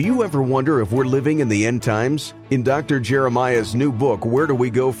Do you ever wonder if we're living in the end times? In Dr. Jeremiah's new book, Where Do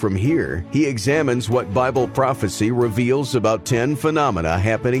We Go From Here?, he examines what Bible prophecy reveals about 10 phenomena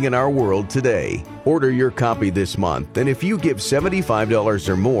happening in our world today. Order your copy this month, and if you give $75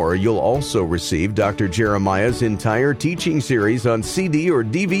 or more, you'll also receive Dr. Jeremiah's entire teaching series on CD or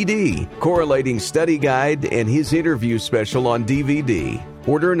DVD, correlating study guide, and his interview special on DVD.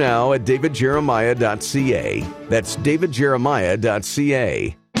 Order now at davidjeremiah.ca. That's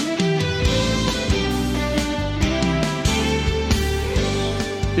davidjeremiah.ca.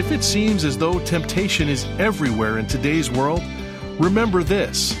 If it seems as though temptation is everywhere in today's world, remember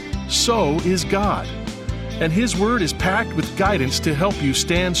this: so is God. And His Word is packed with guidance to help you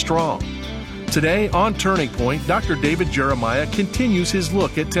stand strong. Today on Turning Point, Dr. David Jeremiah continues his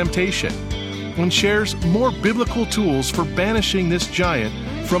look at temptation and shares more biblical tools for banishing this giant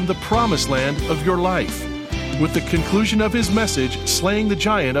from the promised land of your life. With the conclusion of his message, Slaying the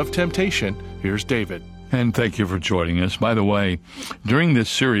Giant of Temptation, here's David. And thank you for joining us. By the way, during this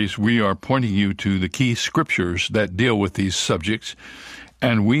series, we are pointing you to the key scriptures that deal with these subjects,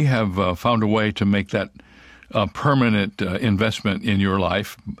 and we have found a way to make that a permanent investment in your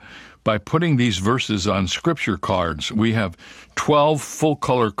life by putting these verses on scripture cards. We have 12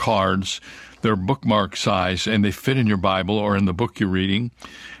 full-color cards. They're bookmark size, and they fit in your Bible or in the book you're reading.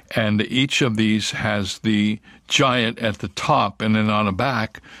 And each of these has the giant at the top, and then on the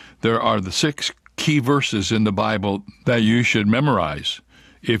back, there are the 6 key verses in the Bible that you should memorize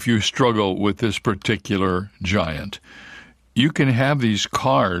if you struggle with this particular giant. You can have these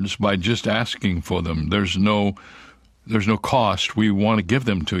cards by just asking for them. There's no cost. We want to give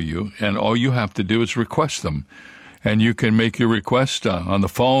them to you, and all you have to do is request them. And you can make your request on the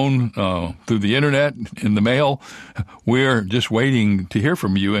phone, through the internet, in the mail. We're just waiting to hear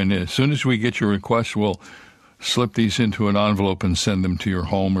from you, and as soon as we get your request, we'll slip these into an envelope and send them to your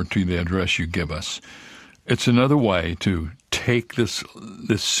home or to the address you give us. It's another way to take this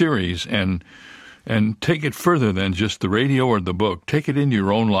series and take it further than just the radio or the book. Take it into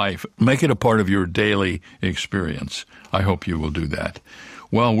your own life. Make it a part of your daily experience. I hope you will do that.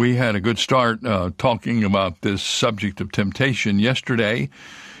 Well, we had a good start talking about this subject of temptation yesterday.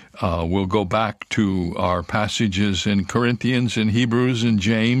 We'll go back to our passages in Corinthians and Hebrews and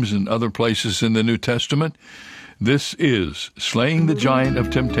James and other places in the New Testament. This is Slaying the Giant of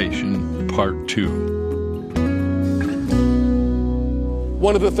Temptation, Part 2.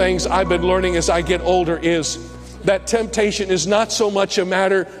 One of the things I've been learning as I get older is that temptation is not so much a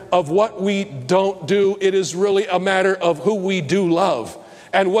matter of what we don't do. It is really a matter of who we do love.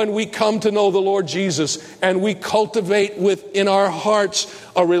 And when we come to know the Lord Jesus and we cultivate within our hearts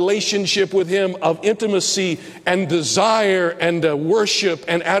a relationship with Him of intimacy and desire and worship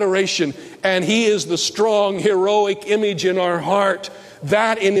and adoration, and He is the strong, heroic image in our heart,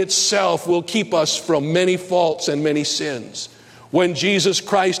 that in itself will keep us from many faults and many sins. When Jesus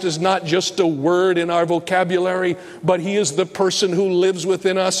Christ is not just a word in our vocabulary, but He is the person who lives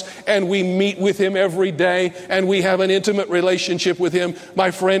within us, and we meet with Him every day, and we have an intimate relationship with Him.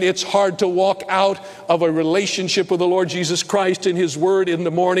 My friend, it's hard to walk out of a relationship with the Lord Jesus Christ in His Word in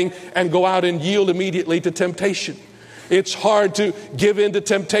the morning and go out and yield immediately to temptation. It's hard to give in to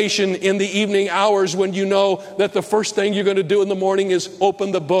temptation in the evening hours when you know that the first thing you're going to do in the morning is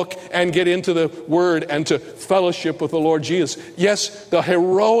open the book and get into the Word and to fellowship with the Lord Jesus. Yes, the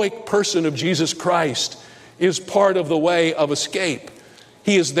heroic person of Jesus Christ is part of the way of escape.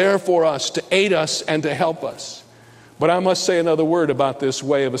 He is there for us to aid us and to help us. But I must say another word about this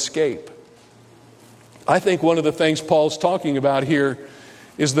way of escape. I think one of the things Paul's talking about here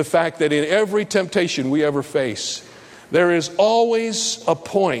is the fact that in every temptation we ever face, there is always a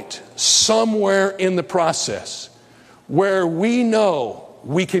point somewhere in the process where we know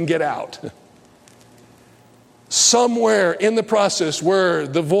we can get out. Somewhere in the process where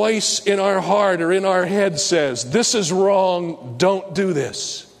the voice in our heart or in our head says, this is wrong, don't do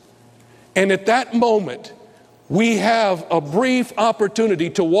this. And at that moment, we have a brief opportunity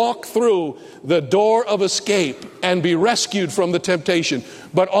to walk through the door of escape and be rescued from the temptation.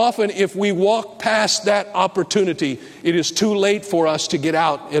 But often if we walk past that opportunity, it is too late for us to get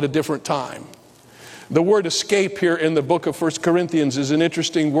out at a different time. The word escape here in the book of 1 Corinthians is an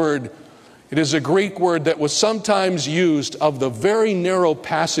interesting word. It is a Greek word that was sometimes used of the very narrow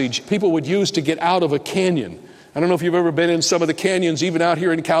passage people would use to get out of a canyon. I don't know if you've ever been in some of the canyons, even out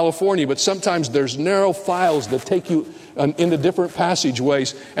here in California, but sometimes there's narrow files that take you into different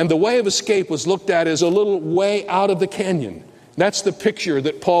passageways. And the way of escape was looked at as a little way out of the canyon. That's the picture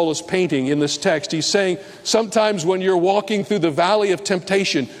that Paul is painting in this text. He's saying sometimes when you're walking through the valley of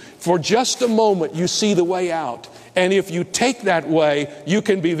temptation, For just a moment, you see the way out. And if you take that way, you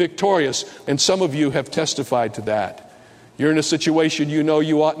can be victorious. And some of you have testified to that. You're in a situation you know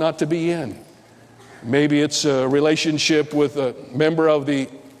you ought not to be in. Maybe it's a relationship with a member of the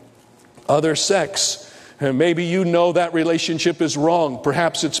other sex. And maybe you know that relationship is wrong.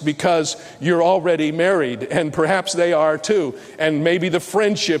 Perhaps it's because you're already married, and perhaps they are too. And maybe the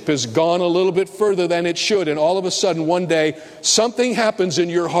friendship has gone a little bit further than it should. And all of a sudden, one day, something happens in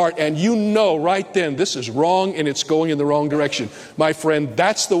your heart, and you know right then, this is wrong and it's going in the wrong direction. My friend,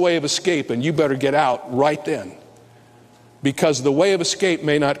 that's the way of escape, and you better get out right then. Because the way of escape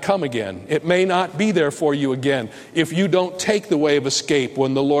may not come again. It may not be there for you again if you don't take the way of escape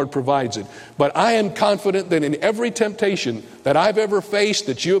when the Lord provides it. But I am confident that in every temptation that I've ever faced,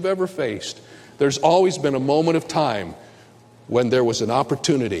 that you have ever faced, there's always been a moment of time when there was an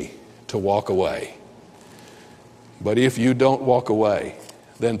opportunity to walk away. But if you don't walk away,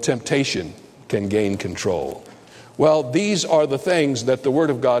 then temptation can gain control. Well, these are the things that the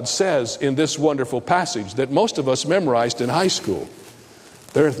Word of God says in this wonderful passage that most of us memorized in high school.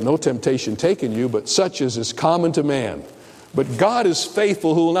 There is no temptation taken you, but such as is common to man. But God is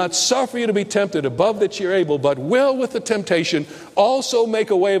faithful, who will not suffer you to be tempted above that you're able, but will with the temptation also make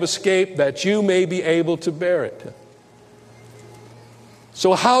a way of escape that you may be able to bear it.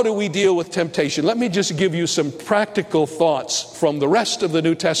 So how do we deal with temptation? Let me just give you some practical thoughts from the rest of the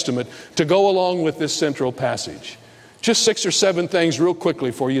New Testament to go along with this central passage. Just 6 or 7 things real quickly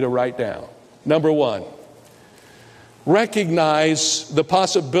for you to write down. Number 1, recognize the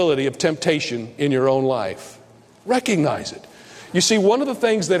possibility of temptation in your own life. Recognize it. You see, one of the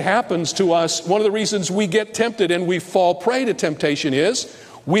things that happens to us, one of the reasons we get tempted and we fall prey to temptation is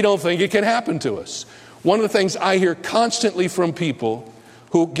we don't think it can happen to us. One of the things I hear constantly from people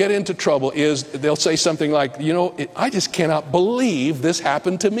who get into trouble is they'll say something like, I just cannot believe this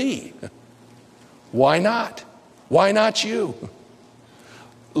happened to me. Why not? Why not you?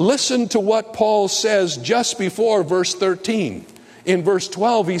 Listen to what Paul says just before verse 13. In verse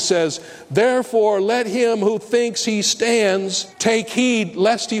 12 he says, therefore let him who thinks he stands take heed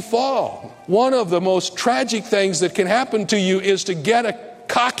lest he fall. One of the most tragic things that can happen to you is to get a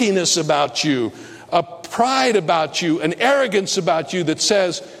cockiness about you, a pride about you, an arrogance about you that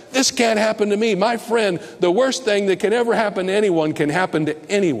says, this can't happen to me. My friend, the worst thing that can ever happen to anyone can happen to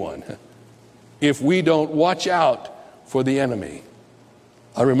anyone if we don't watch out for the enemy.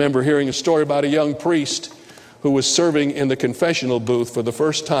 I remember hearing a story about a young priest who was serving in the confessional booth for the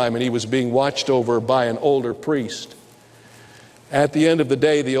first time, and he was being watched over by an older priest. At the end of the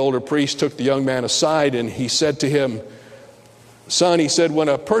day, the older priest took the young man aside and he said to him, son, he said, when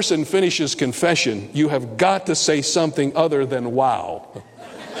a person finishes confession, you have got to say something other than wow.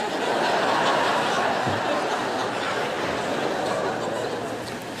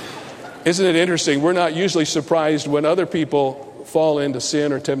 Isn't it interesting? We're not usually surprised when other people fall into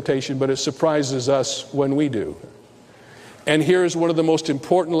sin or temptation, but it surprises us when we do. And here's one of the most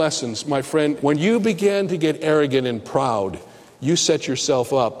important lessons, my friend. When you begin to get arrogant and proud, you set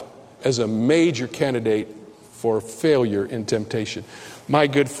yourself up as a major candidate for failure in temptation. My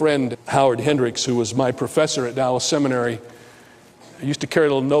good friend Howard Hendricks, who was my professor at Dallas Seminary, used to carry a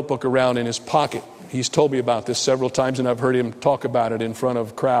little notebook around in his pocket. He's told me about this several times, and I've heard him talk about it in front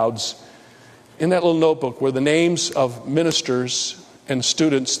of crowds. In that little notebook were the names of ministers and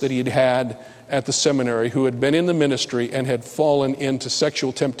students that he'd had at the seminary who had been in the ministry and had fallen into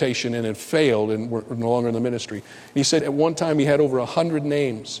sexual temptation and had failed and were no longer in the ministry. And he said at one time he had over 100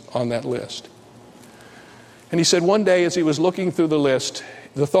 names on that list. And he said one day as he was looking through the list,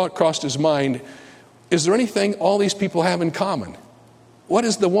 the thought crossed his mind, is there anything all these people have in common? What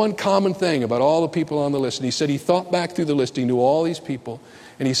is the one common thing about all the people on the list? And he said he thought back through the list, he knew all these people,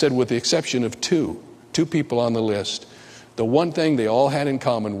 and he said with the exception of two people on the list, the one thing they all had in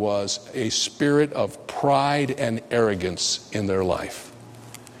common was a spirit of pride and arrogance in their life.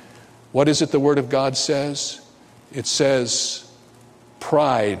 What is it the Word of God says? It says,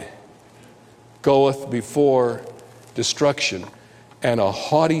 pride goeth before destruction, and a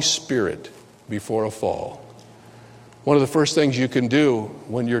haughty spirit before a fall. One of the first things you can do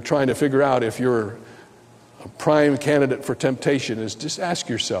when you're trying to figure out if you're a prime candidate for temptation is just ask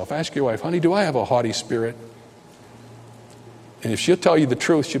yourself, ask your wife, honey, do I have a haughty spirit? And if she'll tell you the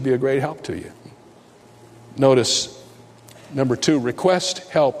truth, she'll be a great help to you. Notice, number 2, request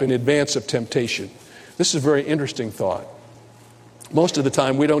help in advance of temptation. This is a very interesting thought. Most of the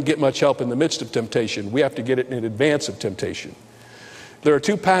time, we don't get much help in the midst of temptation. We have to get it in advance of temptation. There are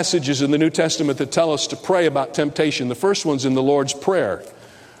 2 passages in the New Testament that tell us to pray about temptation. The first one's in the Lord's Prayer,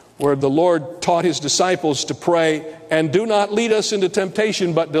 where the Lord taught his disciples to pray, and do not lead us into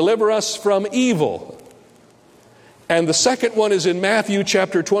temptation, but deliver us from evil. And the second one is in Matthew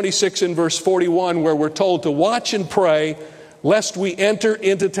chapter 26 and verse 41, where we're told to watch and pray lest we enter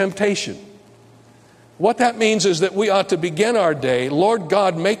into temptation. What that means is that we ought to begin our day, Lord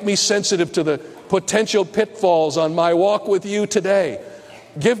God, make me sensitive to the potential pitfalls on my walk with you today.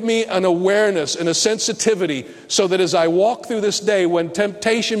 Give me an awareness and a sensitivity so that as I walk through this day, when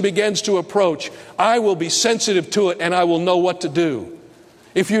temptation begins to approach, I will be sensitive to it and I will know what to do.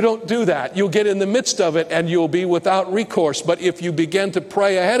 If you don't do that, you'll get in the midst of it and you'll be without recourse. But if you begin to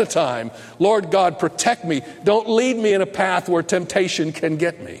pray ahead of time, Lord God, protect me. Don't lead me in a path where temptation can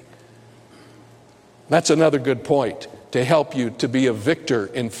get me. That's another good point to help you to be a victor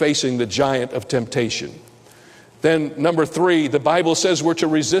in facing the giant of temptation. Then number 3, the Bible says we're to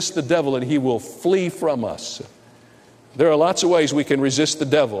resist the devil and he will flee from us. There are lots of ways we can resist the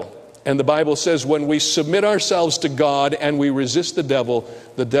devil. And the Bible says when we submit ourselves to God and we resist the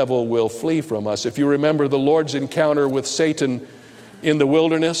devil will flee from us. If you remember the Lord's encounter with Satan in the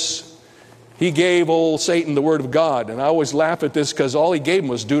wilderness, he gave old Satan the word of God. And I always laugh at this because all he gave him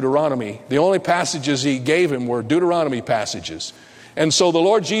was Deuteronomy. The only passages he gave him were Deuteronomy passages. And so the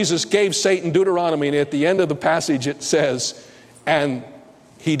Lord Jesus gave Satan Deuteronomy, and at the end of the passage it says, and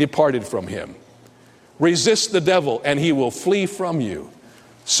he departed from him. Resist the devil and he will flee from you.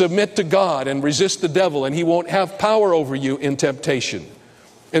 Submit to God and resist the devil and he won't have power over you in temptation.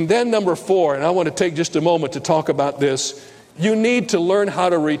 And then number 4, and I want to take just a moment to talk about this, you need to learn how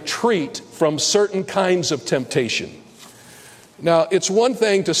to retreat from certain kinds of temptation. Now, it's one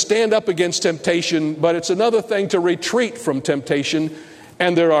thing to stand up against temptation, but it's another thing to retreat from temptation.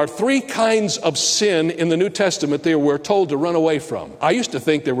 And there are 3 kinds of sin in the New Testament that we're told to run away from. I used to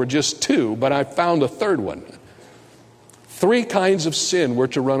think there were just 2, but I found a third one. 3 kinds of sin we're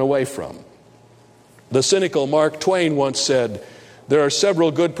to run away from. The cynical Mark Twain once said, there are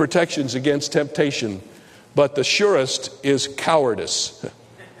several good protections against temptation, but the surest is cowardice.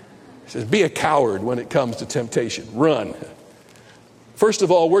 He says, be a coward when it comes to temptation. Run. First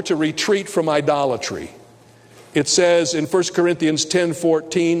of all, we're to retreat from idolatry. It says in 1 Corinthians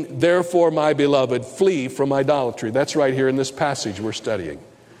 10:14, therefore, my beloved, flee from idolatry. That's right here in this passage we're studying.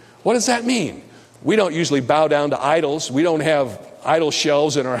 What does that mean? We don't usually bow down to idols. We don't have idol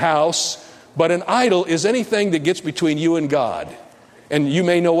shelves in our house. But an idol is anything that gets between you and God. And you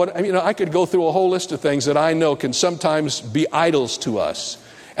may know what, I could go through a whole list of things that I know can sometimes be idols to us.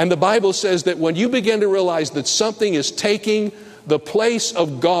 And the Bible says that when you begin to realize that something is taking the place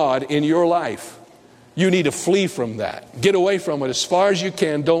of God in your life, you need to flee from that. Get away from it as far as you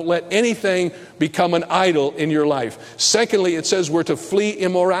can. Don't let anything become an idol in your life. Secondly, it says we're to flee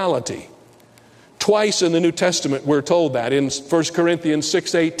immorality. Twice in the New Testament we're told that. In 1 Corinthians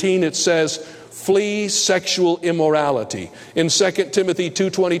 6:18 it says, flee sexual immorality. In 2 Timothy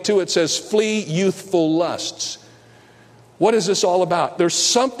 2:22 it says, flee youthful lusts. What is this all about? There's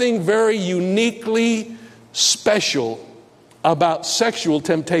something very uniquely special about sexual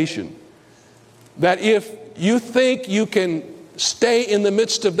temptation. That if you think you can stay in the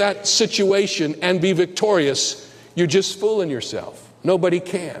midst of that situation and be victorious, you're just fooling yourself. Nobody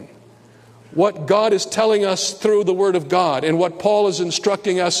can. What God is telling us through the Word of God and what Paul is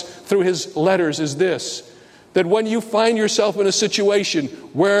instructing us through his letters is this, that when you find yourself in a situation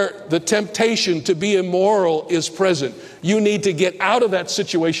where the temptation to be immoral is present, you need to get out of that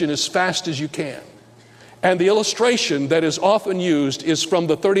situation as fast as you can. And the illustration that is often used is from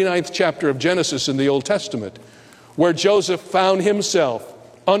the 39th chapter of Genesis in the Old Testament, where Joseph found himself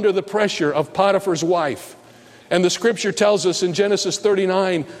under the pressure of Potiphar's wife. And the scripture tells us in Genesis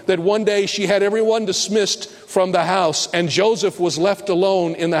 39 that one day she had everyone dismissed from the house and Joseph was left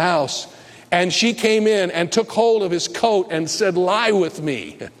alone in the house. And she came in and took hold of his coat and said, lie with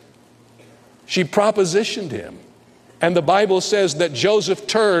me. She propositioned him. And the Bible says that Joseph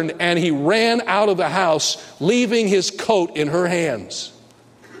turned and he ran out of the house, leaving his coat in her hands.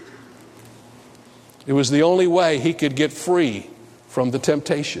 It was the only way he could get free from the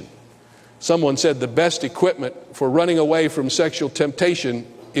temptation. Someone said the best equipment for running away from sexual temptation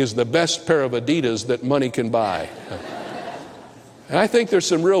is the best pair of Adidas that money can buy. And I think there's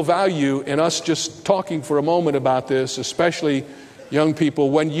some real value in us just talking for a moment about this, especially young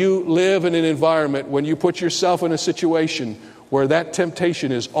people. When you live in an environment, when you put yourself in a situation where that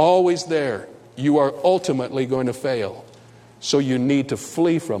temptation is always there, you are ultimately going to fail. So you need to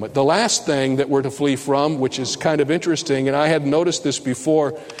flee from it. The last thing that we're to flee from, which is kind of interesting, and I had noticed this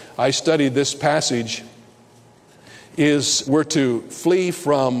before I studied this passage, is we're to flee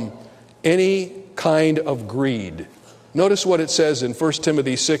from any kind of greed. Notice what it says in 1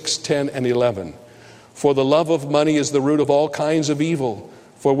 Timothy 6, 10 and 11. For the love of money is the root of all kinds of evil,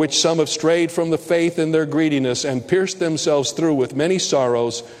 for which some have strayed from the faith in their greediness and pierced themselves through with many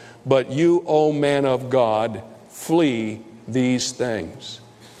sorrows. But you, O man of God, flee these things.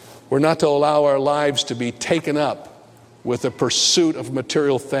 We're not to allow our lives to be taken up with the pursuit of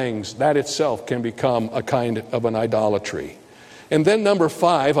material things. That itself can become a kind of an idolatry. And then number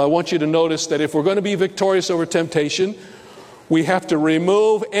 5, I want you to notice that if we're going to be victorious over temptation, we have to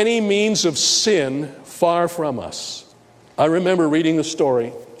remove any means of sin far from us. I remember reading the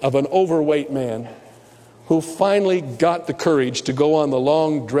story of an overweight man who finally got the courage to go on the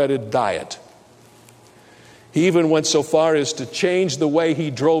long-dreaded diet. He even went so far as to change the way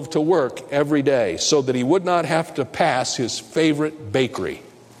he drove to work every day so that he would not have to pass his favorite bakery.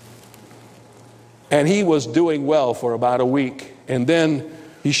 And he was doing well for about a week. And then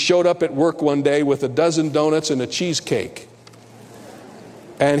he showed up at work one day with a dozen donuts and a cheesecake.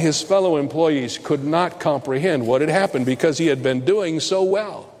 And his fellow employees could not comprehend what had happened because he had been doing so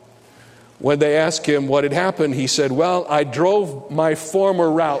well. When they asked him what had happened, he said, well, I drove my former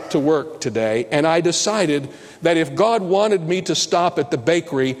route to work today, and I decided that if God wanted me to stop at the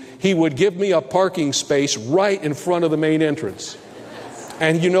bakery, He would give me a parking space right in front of the main entrance.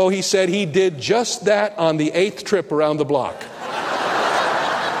 And you know, he said he did just that on the 8th trip around the block.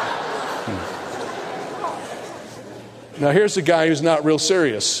 Now, here's a guy who's not real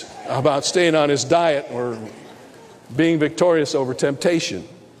serious about staying on his diet or being victorious over temptation.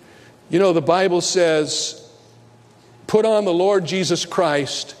 You know, the Bible says, put on the Lord Jesus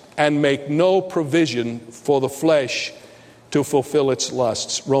Christ and make no provision for the flesh to fulfill its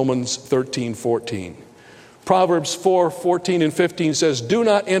lusts. Romans 13:14. Proverbs 4:14 and 15 says, do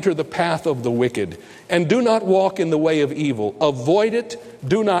not enter the path of the wicked, and do not walk in the way of evil. Avoid it,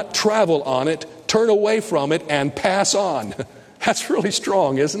 do not travel on it, turn away from it, and pass on. That's really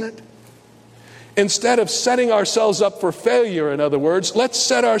strong, isn't it? Instead of setting ourselves up for failure, in other words, let's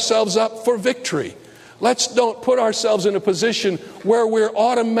set ourselves up for victory. Let's don't put ourselves in a position where we're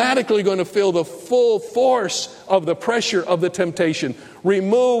automatically going to feel the full force of the pressure of the temptation.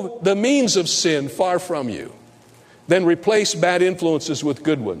 Remove the means of sin far from you. Then replace bad influences with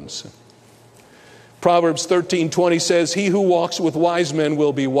good ones. Proverbs 13:20 says, he who walks with wise men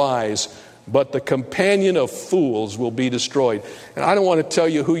will be wise, but the companion of fools will be destroyed. And I don't want to tell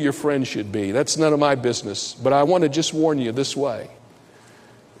you who your friend should be. That's none of my business. But I want to just warn you this way.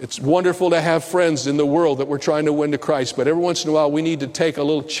 It's wonderful to have friends in the world that we're trying to win to Christ, but every once in a while we need to take a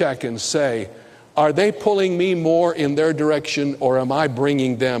little check and say, are they pulling me more in their direction, or am I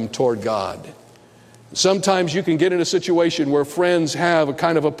bringing them toward God? Sometimes you can get in a situation where friends have a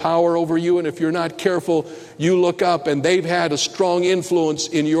kind of a power over you, and if you're not careful, you look up and they've had a strong influence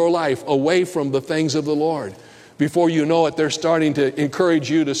in your life away from the things of the Lord. Before you know it, they're starting to encourage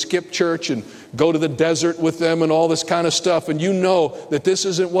you to skip church and go to the desert with them and all this kind of stuff. And you know that this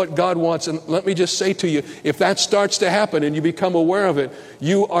isn't what God wants. And let me just say to you, if that starts to happen and you become aware of it,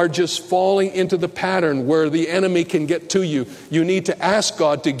 you are just falling into the pattern where the enemy can get to you. You need to ask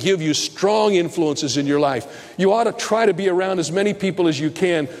God to give you strong influences in your life. You ought to try to be around as many people as you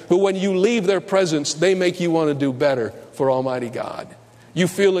can who, when you leave their presence, they make you want to do better for Almighty God. You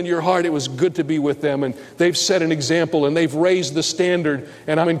feel in your heart it was good to be with them, and they've set an example and they've raised the standard,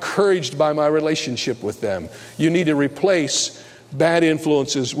 and I'm encouraged by my relationship with them. You need to replace bad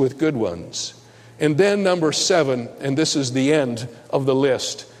influences with good ones. And then number 7, and this is the end of the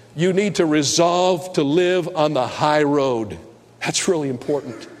list, you need to resolve to live on the high road. That's really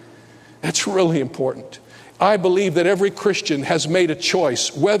important. That's really important. I believe that every Christian has made a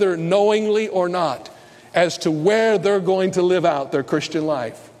choice, whether knowingly or not, as to where they're going to live out their Christian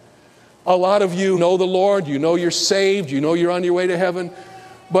life. A lot of you know the Lord, you know you're saved, you know you're on your way to heaven.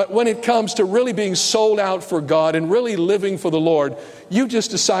 But when it comes to really being sold out for God and really living for the Lord, you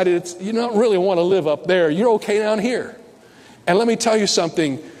just decided you don't really want to live up there. You're okay down here. And let me tell you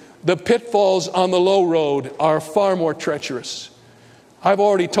something, the pitfalls on the low road are far more treacherous. I've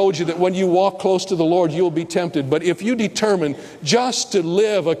already told you that when you walk close to the Lord, you'll be tempted. But if you determine just to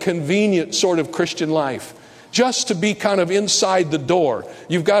live a convenient sort of Christian life, just to be kind of inside the door,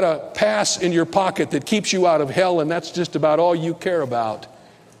 you've got a pass in your pocket that keeps you out of hell, and that's just about all you care about,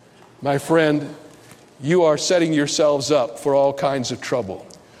 my friend, you are setting yourselves up for all kinds of trouble.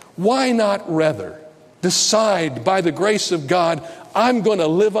 Why not rather decide by the grace of God, I'm going to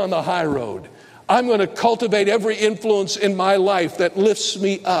live on the high road. I'm going to cultivate every influence in my life that lifts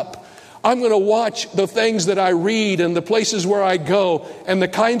me up. I'm going to watch the things that I read and the places where I go and the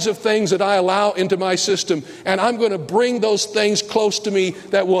kinds of things that I allow into my system. And I'm going to bring those things close to me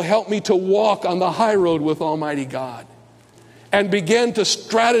that will help me to walk on the high road with Almighty God. and begin to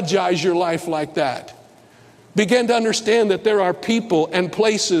strategize your life like that. Begin to understand that there are people and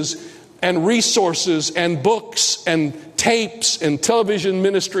places and resources and books and tapes and television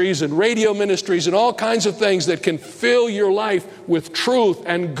ministries and radio ministries and all kinds of things that can fill your life with truth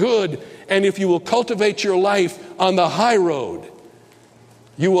and good. And if you will cultivate your life on the high road,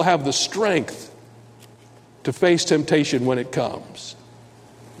 you will have the strength to face temptation when it comes.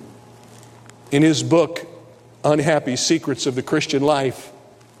 In his book, Unhappy Secrets of the Christian Life,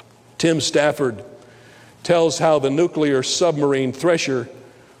 Tim Stafford tells how the nuclear submarine Thresher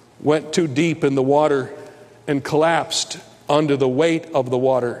went too deep in the water and collapsed under the weight of the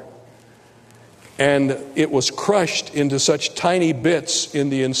water. And it was crushed into such tiny bits in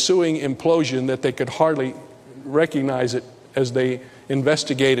the ensuing implosion that they could hardly recognize it as they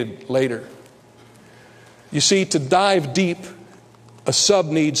investigated later. You see, to dive deep, a sub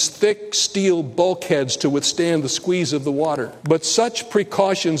needs thick steel bulkheads to withstand the squeeze of the water. But such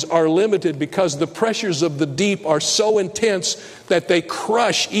precautions are limited because the pressures of the deep are so intense that they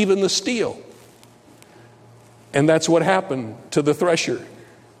crush even the steel. And that's what happened to the Thresher.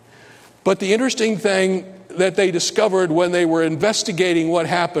 But the interesting thing that they discovered when they were investigating what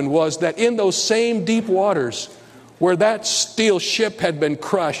happened was that in those same deep waters where that steel ship had been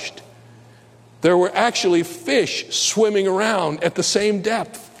crushed, there were actually fish swimming around at the same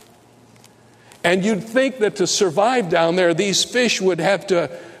depth. And you'd think that to survive down there, these fish would have to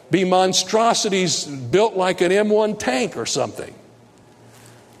be monstrosities built like an M1 tank or something.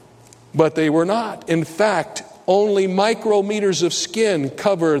 But they were not. In fact, only micrometers of skin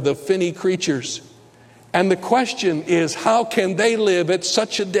cover the finny creatures. And the question is, how can they live at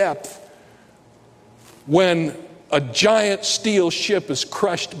such a depth when a giant steel ship is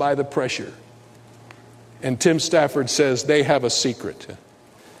crushed by the pressure? And Tim Stafford says they have a secret.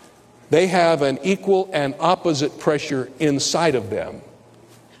 They have an equal and opposite pressure inside of them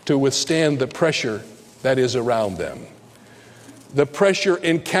to withstand the pressure that is around them. The pressure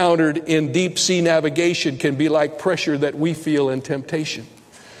encountered in deep sea navigation can be like pressure that we feel in temptation.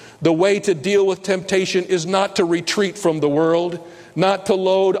 The way to deal with temptation is not to retreat from the world, not to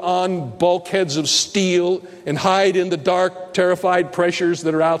load on bulkheads of steel and hide in the dark, terrified pressures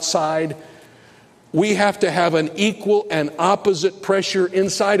that are outside. We have to have an equal and opposite pressure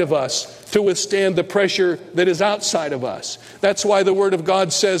inside of us to withstand the pressure that is outside of us. That's why the Word of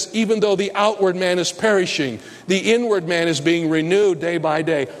God says, even though the outward man is perishing, the inward man is being renewed day by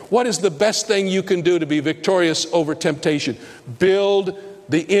day. What is the best thing you can do to be victorious over temptation? Build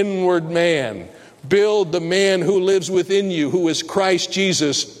the inward man. Build the man who lives within you, who is Christ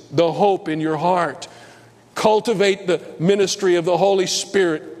Jesus, the hope in your heart. Cultivate the ministry of the Holy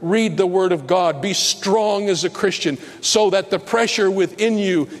Spirit. Read the Word of God. Be strong as a Christian so that the pressure within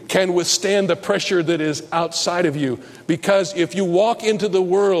you can withstand the pressure that is outside of you. Because if you walk into the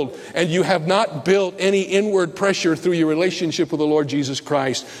world and you have not built any inward pressure through your relationship with the Lord Jesus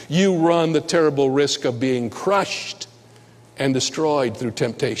Christ, you run the terrible risk of being crushed and destroyed through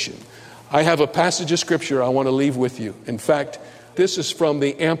temptation. I have a passage of Scripture I want to leave with you. In fact, this is from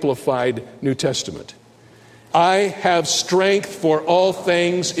the Amplified New Testament. I have strength for all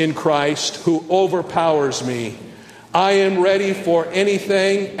things in Christ who overpowers me. I am ready for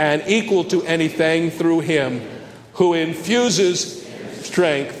anything and equal to anything through Him who infuses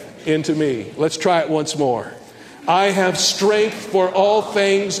strength into me. Let's try it once more. I have strength for all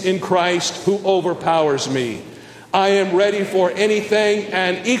things in Christ who overpowers me. I am ready for anything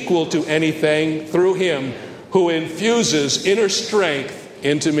and equal to anything through Him who infuses inner strength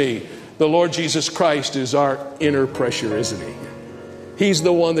into me. The Lord Jesus Christ is our inner pressure, isn't He? He's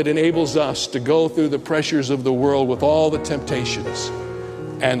the one that enables us to go through the pressures of the world with all the temptations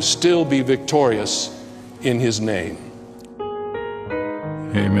and still be victorious in His name.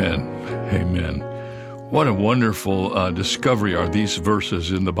 Amen. Amen. What a wonderful discovery are these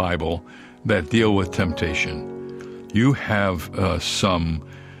verses in the Bible that deal with temptation. You have some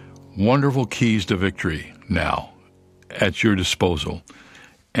wonderful keys to victory now at your disposal.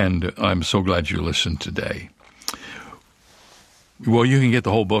 And I'm so glad you listened today. Well, you can get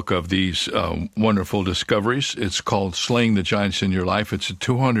the whole book of these wonderful discoveries. It's called Slaying the Giants in Your Life. It's a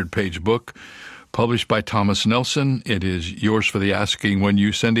 200-page book published by Thomas Nelson. It is yours for the asking when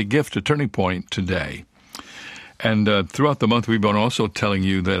you send a gift to Turning Point today. And throughout the month, we've been also telling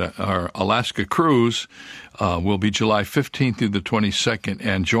you that our Alaska cruise will be July 15th through the 22nd.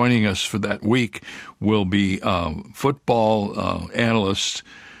 And joining us for that week will be football analysts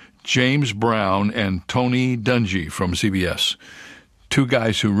James Brown and Tony Dungy from CBS. Two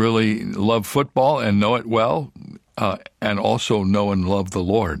guys who really love football and know it well, and also know and love the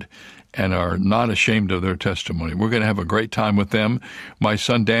Lord. and are not ashamed of their testimony. We're going to have a great time with them. My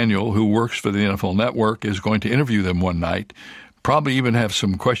son Daniel, who works for the NFL Network, is going to interview them one night, probably even have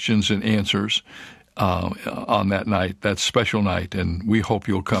some questions and answers on that night, that special night, and we hope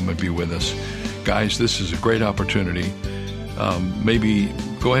you'll come and be with us. Guys, this is a great opportunity. Maybe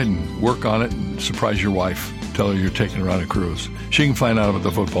go ahead and work on it and surprise your wife. Tell her you're taking her on a cruise. She can find out about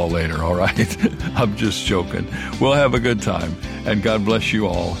the football later, all right? I'm just joking. We'll have a good time, and God bless you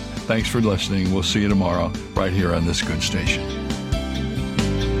all. Thanks for listening. We'll see you tomorrow right here on this good station.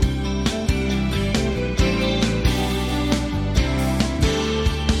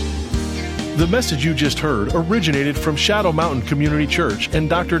 The message you just heard originated from Shadow Mountain Community Church and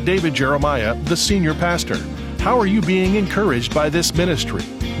Dr. David Jeremiah, the senior pastor. How are you being encouraged by this ministry?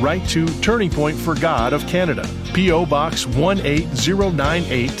 Write to Turning Point for God of Canada, P.O. Box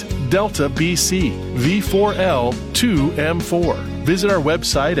 18098, Delta, BC, V4L 2M4. Visit our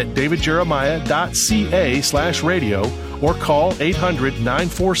website at davidjeremiah.ca/radio or call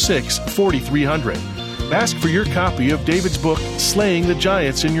 800-946-4300. Ask for your copy of David's book, Slaying the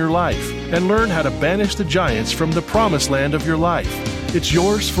Giants in Your Life, and learn how to banish the giants from the promised land of your life. It's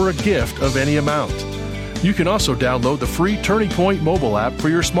yours for a gift of any amount. You can also download the free Turning Point mobile app for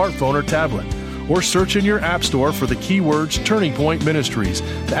your smartphone or tablet, or search in your app store for the keywords Turning Point Ministries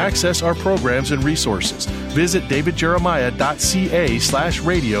to access our programs and resources. Visit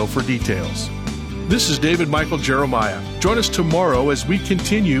davidjeremiah.ca/radio for details. This is David Michael Jeremiah. Join us tomorrow as we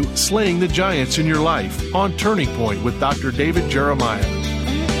continue slaying the giants in your life on Turning Point with Dr. David Jeremiah.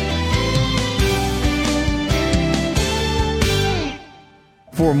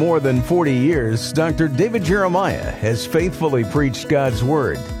 For more than 40 years, Dr. David Jeremiah has faithfully preached God's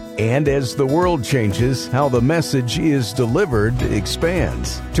Word. And as the world changes, how the message is delivered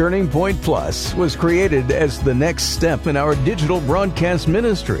expands. Turning Point Plus was created as the next step in our digital broadcast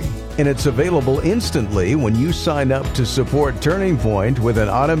ministry. And it's available instantly when you sign up to support Turning Point with an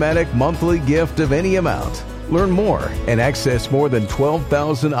automatic monthly gift of any amount. Learn more and access more than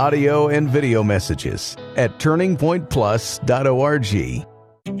 12,000 audio and video messages at turningpointplus.org.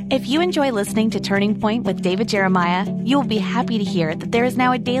 If you enjoy listening to Turning Point with David Jeremiah, you will be happy to hear that there is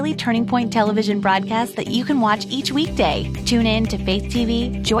now a daily Turning Point television broadcast that you can watch each weekday. Tune in to Faith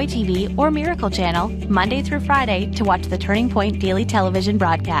TV, Joy TV, or Miracle Channel, Monday through Friday, to watch the Turning Point daily television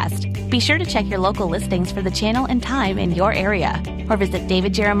broadcast. Be sure to check your local listings for the channel and time in your area, or visit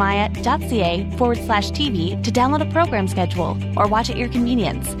davidjeremiah.ca/TV to download a program schedule or watch at your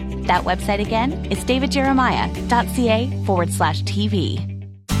convenience. That website again is davidjeremiah.ca/TV.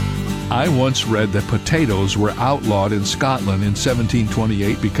 I once read that potatoes were outlawed in Scotland in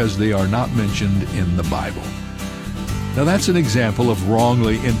 1728 because they are not mentioned in the Bible. Now that's an example of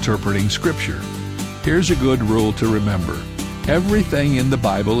wrongly interpreting Scripture. Here's a good rule to remember. Everything in the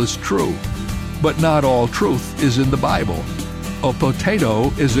Bible is true, but not all truth is in the Bible. A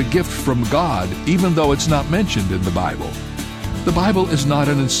potato is a gift from God, even though it's not mentioned in the Bible. The Bible is not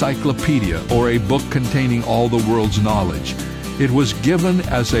an encyclopedia or a book containing all the world's knowledge. It was given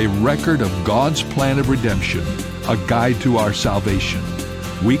as a record of God's plan of redemption, a guide to our salvation.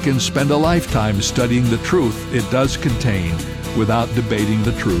 We can spend a lifetime studying the truth it does contain without debating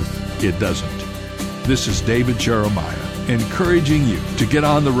the truth it doesn't. This is David Jeremiah, encouraging you to get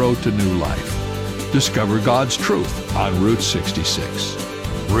on the road to new life. Discover God's truth on Route 66.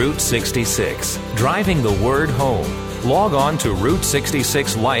 Route 66, driving the word home. Log on to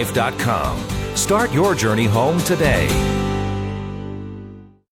Route66Life.com. Start your journey home today.